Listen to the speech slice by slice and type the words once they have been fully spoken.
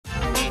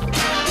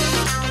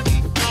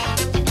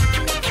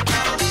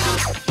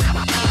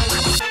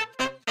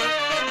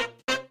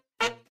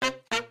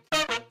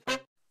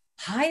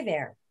Hi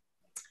there,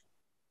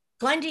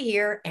 Glenda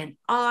here, and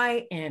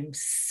I am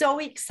so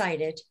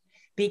excited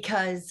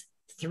because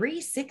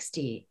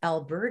 360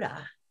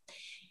 Alberta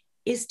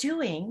is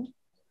doing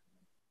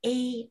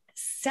a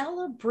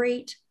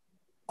Celebrate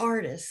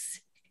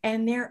Artists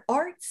and their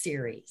art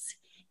series.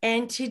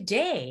 And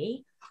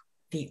today,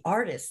 the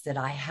artist that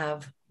I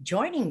have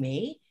joining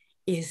me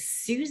is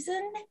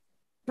Suzan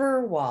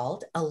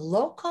Berwald, a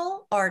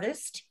local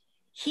artist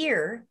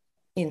here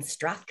in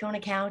Strathcona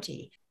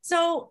County.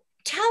 So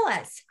tell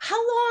us, how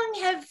long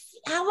have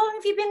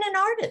you been an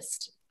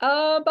artist?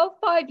 About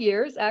 5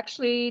 years.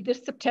 Actually,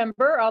 this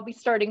September, I'll be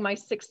starting my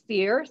 6th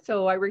year.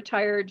 So I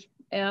retired,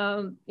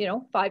 5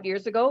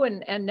 years ago,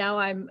 and now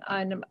I'm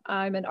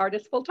an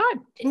artist full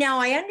time. Now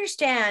I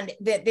understand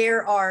that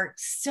there are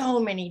so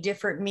many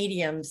different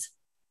mediums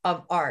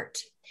of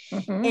art.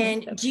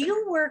 And do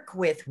you work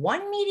with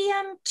one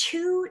medium?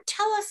 Two?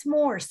 Tell us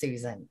more,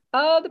 Suzan.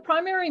 The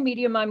primary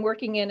medium I'm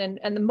working in,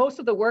 and most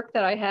of the work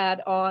that I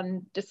had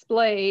on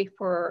display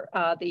for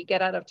the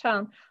Get Out of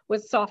Town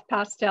was soft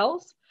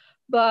pastels.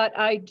 But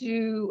I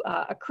do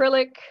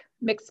acrylic,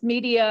 mixed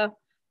media,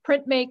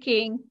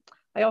 printmaking.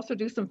 I also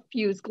do some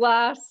fused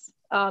glass.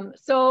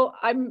 So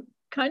I'm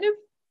kind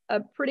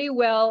of pretty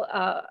well,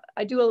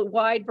 I do a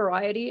wide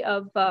variety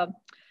of,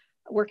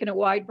 work in a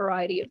wide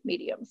variety of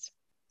mediums.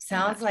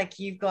 Sounds like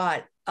you've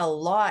got a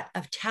lot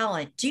of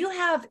talent. Do you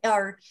have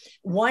our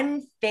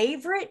one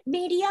favorite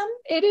medium?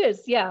 It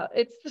is, yeah.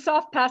 It's the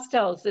soft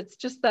pastels. It's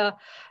just the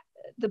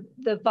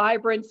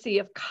vibrancy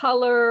of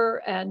color,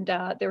 and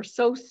they're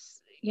so,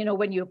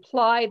 when you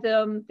apply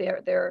them,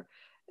 they're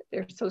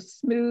so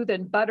smooth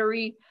and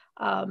buttery.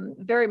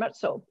 Very much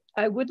so.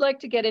 I would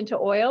like to get into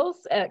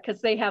oils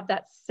because they have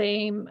that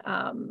same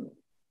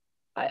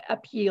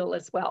appeal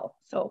as well.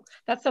 So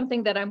that's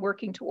something that I'm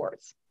working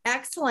towards.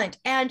 Excellent.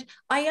 And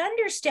I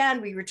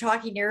understand we were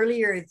talking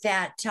earlier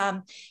that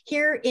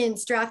here in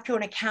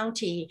Strathcona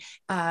County,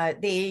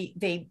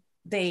 they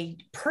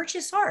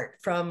purchase art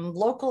from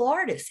local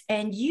artists,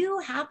 and you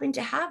happen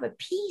to have a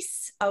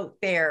piece out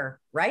there,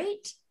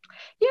 right?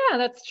 Yeah,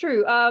 that's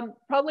true.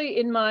 Probably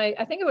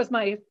I think it was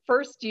my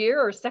first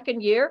year or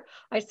second year,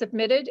 I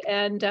submitted,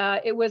 and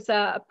it was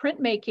a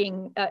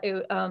printmaking,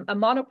 a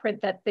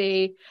monoprint that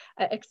they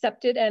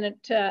accepted, and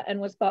it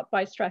was bought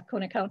by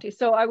Strathcona County.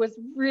 So I was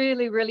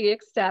really, really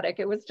ecstatic.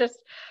 It was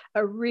just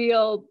a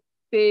real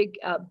big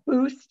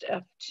boost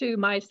to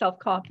my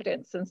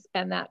self-confidence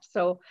and that.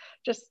 So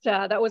just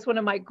that was one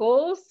of my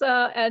goals,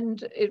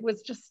 and it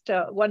was just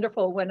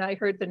wonderful when I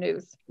heard the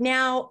news.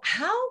 Now,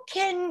 how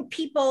can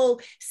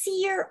people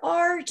see your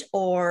art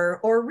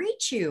or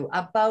reach you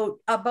about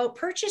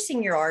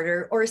purchasing your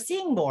art or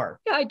seeing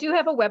more? Yeah, I do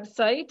have a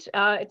website.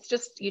 It's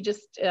just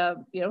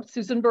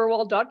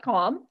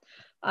SuzanBerwald.com.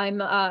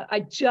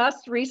 I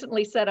just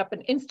recently set up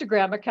an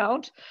Instagram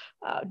account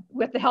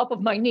with the help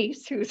of my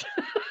niece,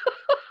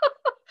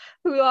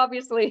 who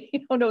obviously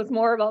knows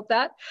more about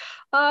that.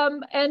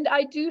 And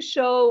I do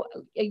show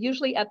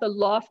usually at the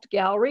Loft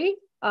Gallery,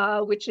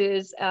 which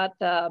is at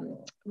the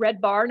Red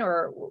Barn,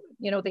 or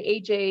the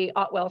A.J.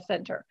 Otwell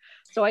Center.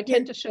 So I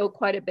tend to show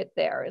quite a bit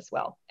there as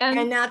well.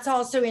 And that's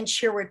also in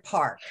Sherwood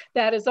Park.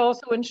 That is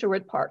also in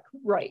Sherwood Park,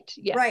 right?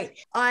 Yes. Right.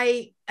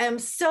 I am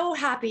so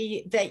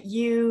happy that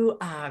you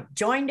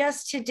joined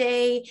us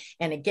today.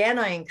 And again,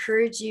 I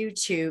encourage you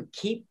to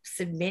keep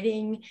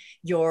submitting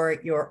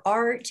your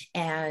art.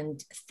 And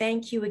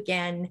thank you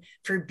again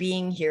for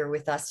being here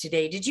with us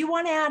today. Did you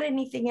want to add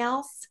anything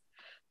else?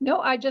 No,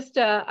 I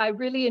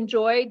really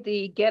enjoyed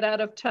the Get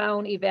Out of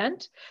Town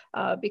event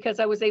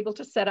because I was able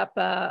to set up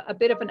a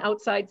bit of an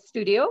outside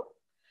studio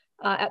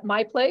at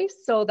my place.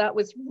 So that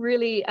was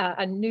really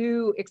a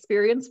new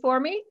experience for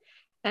me.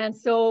 And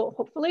so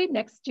hopefully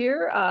next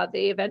year,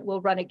 the event will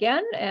run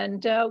again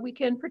and we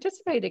can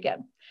participate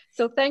again.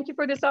 So thank you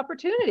for this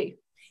opportunity.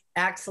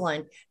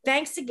 Excellent.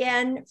 Thanks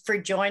again for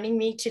joining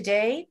me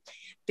today.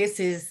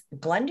 This is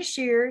Glenda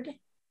Sheard,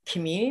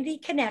 Community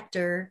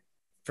Connector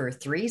for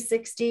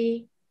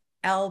 360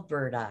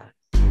 Alberta.